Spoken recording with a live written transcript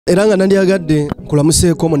Eranga nandyagadde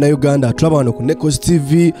nkulamuseeko mu Uganda tulaba wano ku NEKOZ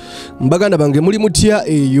TV mbaganda bange muli mutya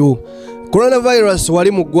eyo coronavirus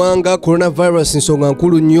wali mu ggwanga coronavirus nsonga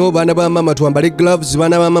nkulu nnyo baana ba mama twambale gloves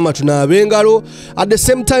baana ba mama tunaabe engalo at the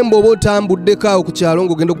same time bw'oba otambuddeko ku kyalo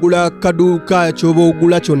ng'ogenda okugula kaduuka ky'oba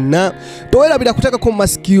ogula kyonna towerabira kuteekako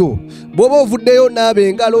masikio bw'oba ovuddeyo naaba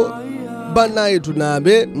engalo banaye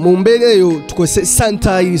tunaabe mu mbeera eyo tukozese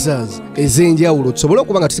sanitizers ez'enjawulo tusobole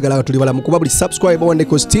okuba nga tusigala tuli balamu kuba buli subscribe wa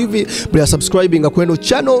NEKOZ TV buli subscribing kweno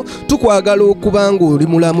channel tukwagala okuba nga oli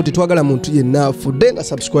mulamu tetwagala muntu yenna afudde nga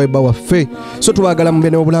subscriber waffe so tubagala mu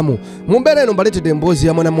bene obulamu mu mbeera eno mbaleetedde emboozi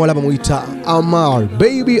ya mwana muwala bamuyita Amaal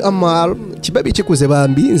baby Amaal kibabi kikuze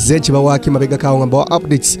bambi nze kibawaaki mabega kawo nga mbawa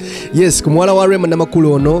updates yes ku muwala wa Rema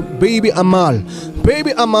namakulu ono baby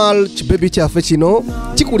Amaal kibabi kyaffe kino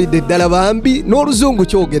kikulidde ddala bambi n'oluzungu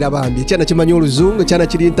kyogera bambi ekyana kimanyi oluzungu ekyana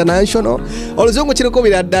kiri international oluzungu kiriko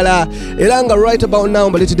bira ddala era nga right about now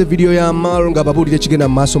mbaleetedde video ya Amaal nga babuulira ekigenda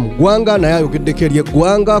mu maaso mu ggwanga naye ayogeddeko eri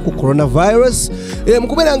eggwanga ku coronavirus mu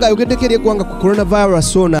kubeera nga ayogeddeko eri eggwanga ku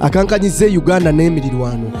coronavirus ona akankanyiza Uganda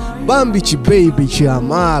n'emirirwano bambi kibabi kya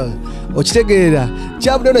Amaal okitegeera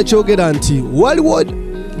kyabudde nekyogera nti waliwo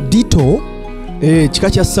dito kika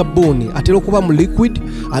kya sabuni atera okuba mu liquid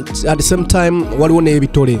at the same time waliwo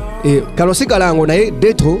n'ebitole kano sigalango naye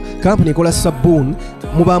deto company ekola sabuni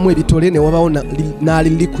mubaamu ebitole ne wabawo n'ali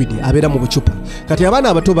liquid abeera mu bucupa kati abaana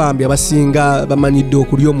abato bambi abasinga bamanyidde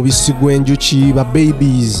okulya omubisi gw'enjuki ba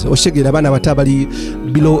babies oshegera abaana abato abali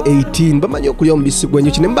below 18 bamanyi okulya omubisi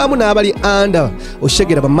gw'enjuki ne mubaamu n'abali under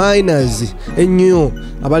oshegera ba minors ennyo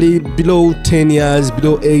abali below 10 years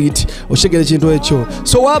below 8 oshegera ekintu ekyo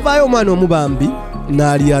so wavaayo omwana omubambi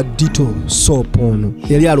n'alya dito soap ono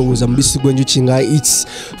yali alowooza mubisi gw'enjuki nga its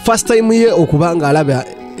first time ye okuba nga alaba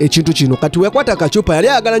ekintu kino kati wekwata kachupa yali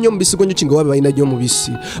agala nnyo omubisi gw'enjuki nga wabe balina nnyo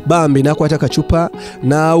omubisi bambi n'akwata kachupa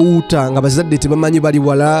n'awuuta nga bazadde tebamanyi bali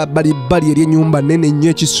wala bali eri ennyumba nene nnyo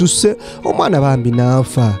ekisusse omwana bambi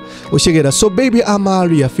n'afa oshegera so baby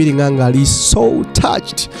Amaal ya feeling nga ali so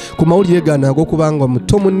touched ku mawulire gano ag'okubanga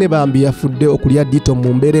muto munne bambi yafudde okulya dito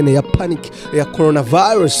mu mbeera eno ya panic ya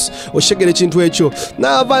coronavirus oshegera ekintu ekyo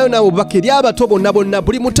n'avaayo nawe obubaka eri abato bonna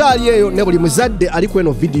buli mutaali eyo ne buli muzadde ali ku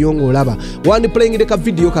eno video ng'olaba wandiplayingire ka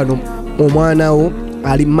video kano omwana wo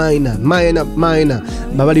ali minor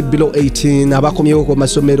babali below 18 abakomyewo ku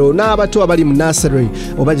masomero n'abato abali mu nursery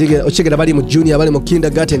okigera bali mu junior bali mu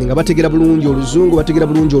kindergarten nga bategera bulungi oluzungu bategera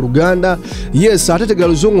bulungi oluganda yes atetegera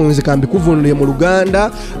oluzungu nze kambi kuvunule mu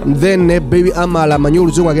luganda then baby Amaal amanyi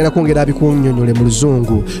oluzungu agenda kwongera abikunnyonnyole mu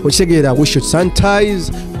luzungu okigera we should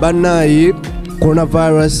sanitize banaye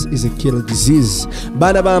coronavirus is a killer disease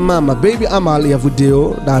baana ba mama baby Amaal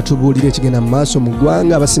yavuddeyo n'atubuulira ekigenda mu maaso mu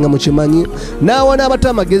ggwanga abasinga mu kimanyi n'awa n'abato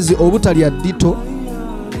amagezi obutalya dito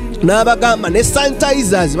n'abagamba ne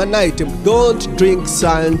sanitizers banaye don't drink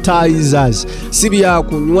sanitizers si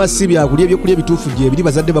byakunywa si byakulya ebyokulya ebituufu gye biri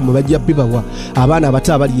bazadde bamwe bajja bibawa abaana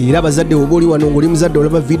abato abali era bazadde oba oli wano ng'oli muzadde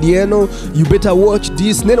olaba video eno you better watch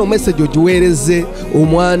this neno message ogiweereze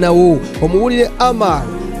omwana wo omuwulire Amaal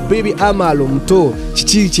baby Amaal omuto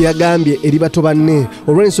kiki kye yagambye eri bato banne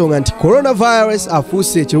olw'ensonga nti coronavirus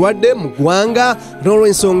afuuse ekirwadde mu ggwanga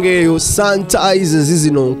n'olw'ensonga eyo sanitizers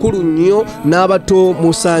zino nkulu nnyo n'abato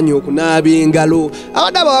musaanye okunaaba engalo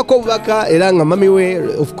abadde abawako obubaka era nga mami we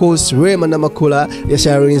of course Rema namakula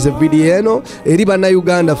yasharinze video eno eri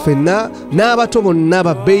bannayuganda ffenna n'abato bonna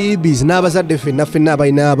ba babies n'abazadde ffenna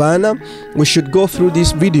abalina abaana we should go through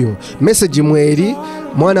this video message mweri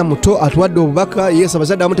mwana muto atuwadde obubaka yes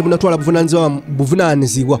abazadde abamu temunatwala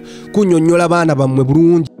buvunaanyizibwa kunnyonnyola baana bammwe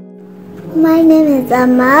bulungi. My name is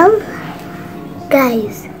Amaal.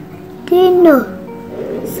 Guys, do you know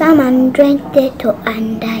someone drank Dettol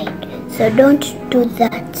and died? So don't do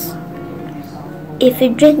that. If you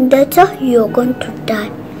drink Dettol, you're going to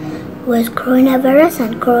die. With coronavirus,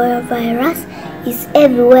 and coronavirus is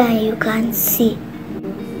everywhere you can see.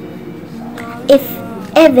 If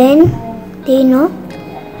even, do you know,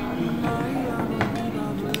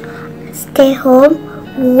 stay home,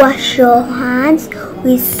 wash your hands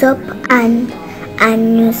with soap and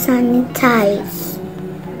you sanitize.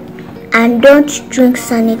 And don't drink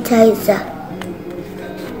sanitizer.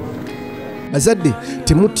 Bazadde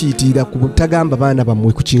temutiitira ku butagamba baana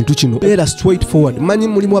bammwe ku kintu kino era straight forward manyi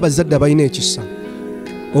mulimu abazadde abalina ekisa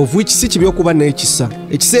of which si kibi okuba n'ekisa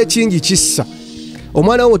ekisa ekingi kissa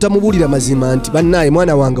omwana wo otamubuulira mazima nti bannaye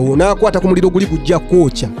mwana wange wonaakwata ku muliro guli gujja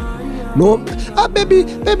kwokya no baby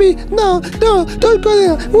no don't go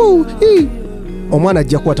there woo omwana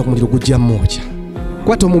ajja kwata ku muliro gujja mwokya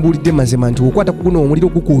kwata omubulidde mazima nti okwata ku guno omuliro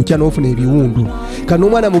gukwokya n'ofuna ebiwundu kano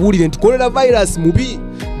omwana mubulire nti coronavirus mubi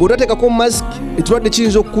bw'otateekako mask ekirwadde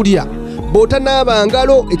kiyinza okukulya, bw'otanaaba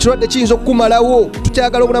ngalo ekirwadde kiyinza okukumalawo.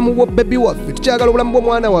 Tukyagala obulamu bwa bebi waffe, tukyagala obulamu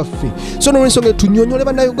bw'omwana waffe. So n'olwensonga tunyonyole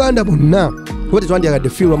bannayuganda bonna kuba tetwandyagadde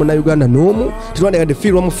fiirwa munnayuganda n'omu, tetwandyagadde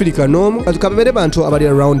fiirwa mufirika n'omu, kabebere bantu abali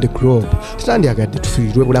around the globe. Tetwandyagadde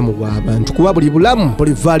tufiirwe bulamu bw'abantu kuba buli bulamu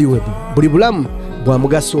buli valuable, buli bulamu bwa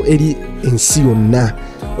mugaso eri ensi yonna.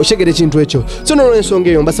 Okyegera ekintu ekyo. So n'olwensonga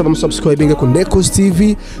eyo mbasaba musubscribinge ku NEKOZ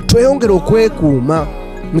TV, tweyongere okwekuuma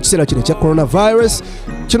mu kiseera kino ekya coronavirus.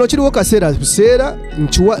 Kino kiriwo kaseera buseera,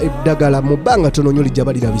 nkiwa eddagala mu bbanga tono nnyo lijja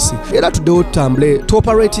balirabise, era tuddewo tutambule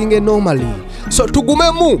tuoperating normally. So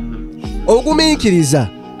tugumemu ogumiikiriza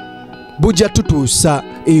bujja tutuusa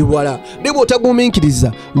ewala. Ne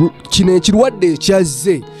bw'otagumiikiriza kino ekirwadde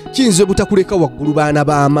ekyazze kiyinza butakuleka waggulu baana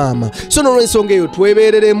ba maama. So n'olwensonga eyo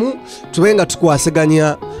twebeereremu, tube nga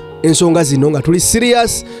tukwasaganya ensonga zino nga tuli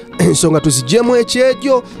serious, ensonga tuzigyemu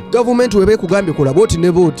ekyejjo. Gavumenti weba ekugambye kola booti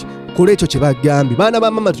ne booti, kola ekyo kye bagambye. Baana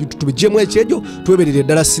ba maama tubigyemu ekyejjo, tweberere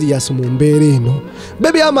ddala serious mu mbeera eno.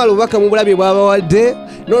 Bebi Amaal Obubaka mu bulabi bw'abawadde.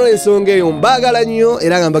 N'olwensonga eyo mbaagala nnyo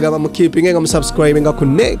era nga mbagamba mukeepinge nga musubscribinga ku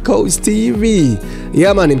NEKOZ TV.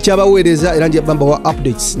 Yamani mukyabaweereza era nja bamba wa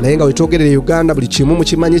updates naye nga wetwogerere Uganda buli kimu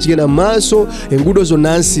mukimanye kigenda mu maaso, enguudo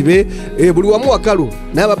zonna nsibe, buli wamu wakalu.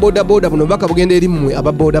 N'aba boda boda buno baka bugenda eri mmwe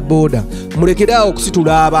aba boda boda. Mulekeraawo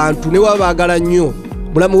okusitula abantu ne waba baagala nnyo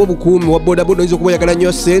bulamu bw'obukuumi wa boda boda oyinza okuba oyagala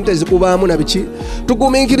nnyo ssente zikubaamu na biki.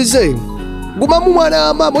 Tugumiikirize gumamu mwana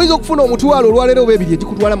wa maama, oyinza okufuna omutwalo olwaleero oba ebiri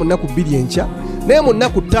ekikutwala mu nnaku 2 enkya, naye mu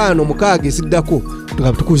nnaku 5 6 eziddako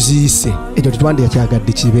tukuziise. Ekyo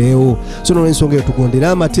tetwandikyagadde kibeewo. So n'olwensonga eyo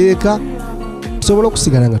tugondera amateeka tusobole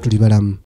okusigala nga tuli balamu.